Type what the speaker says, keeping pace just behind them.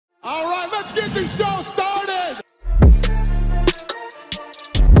Let's get this show started!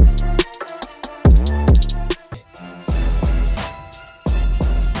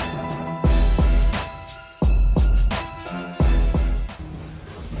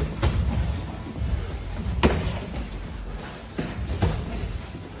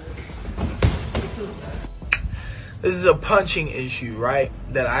 This is a punching issue, right?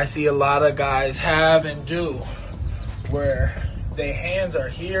 That I see a lot of guys have and do, where their hands are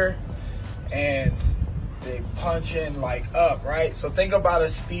here and they punch in like up, right? So think about a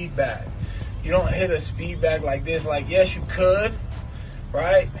speed bag. You don't hit a speed bag like this. Like, yes, you could,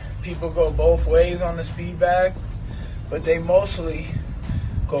 right? People go both ways on the speed bag, but they mostly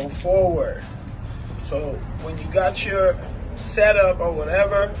go forward. So when you got your setup or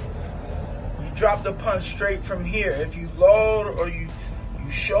whatever, drop the punch straight from here. If you load or you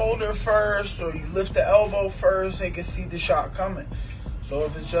shoulder first or you lift the elbow first, they can see the shot coming. So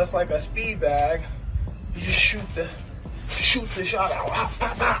if it's just like a speed bag, you just shoot the shot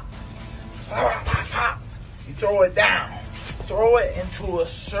out. You throw it down. Throw it into a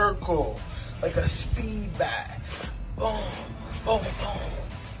circle like a speed bag. Boom, boom, boom.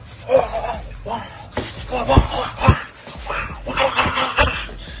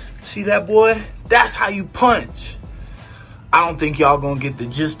 See that, boy? That's how you punch. I don't think y'all gonna get the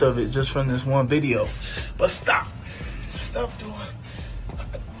gist of it just from this one video. But stop doing,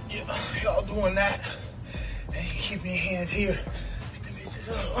 y'all doing that. And you keep your hands here.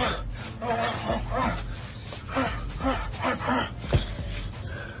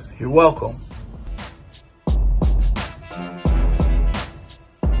 You're welcome.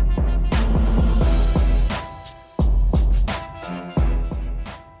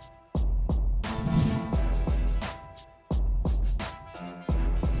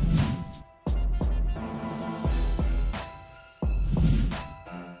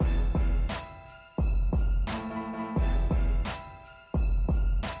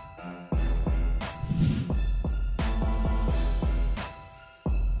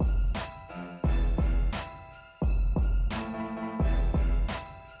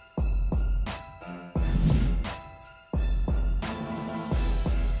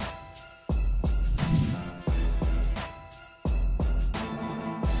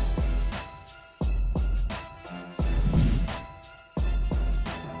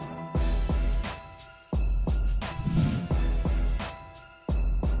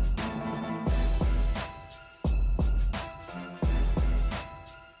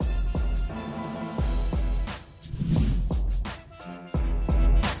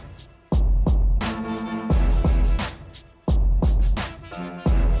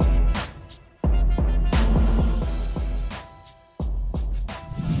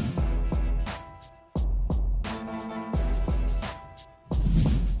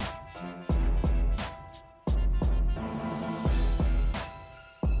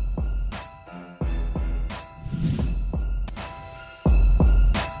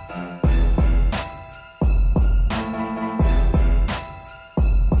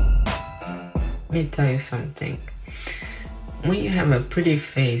 Let me tell you something. When you have a pretty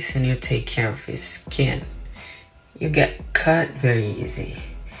face and you take care of your skin, you get cut very easy.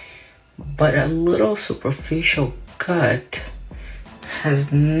 But a little superficial cut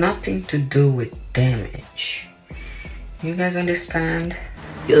has nothing to do with damage. You guys understand?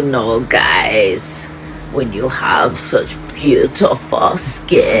 You know, guys, when you have such beautiful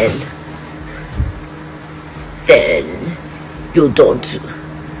skin, then you don't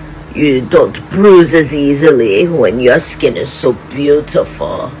bruise as easily when your skin is so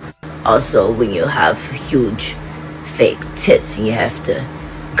beautiful. Also, when you have huge fake tits and you have to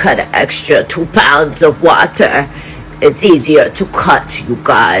cut an extra 2 pounds of water, it's easier to cut, you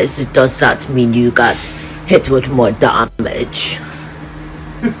guys. It does not mean you got hit with more damage.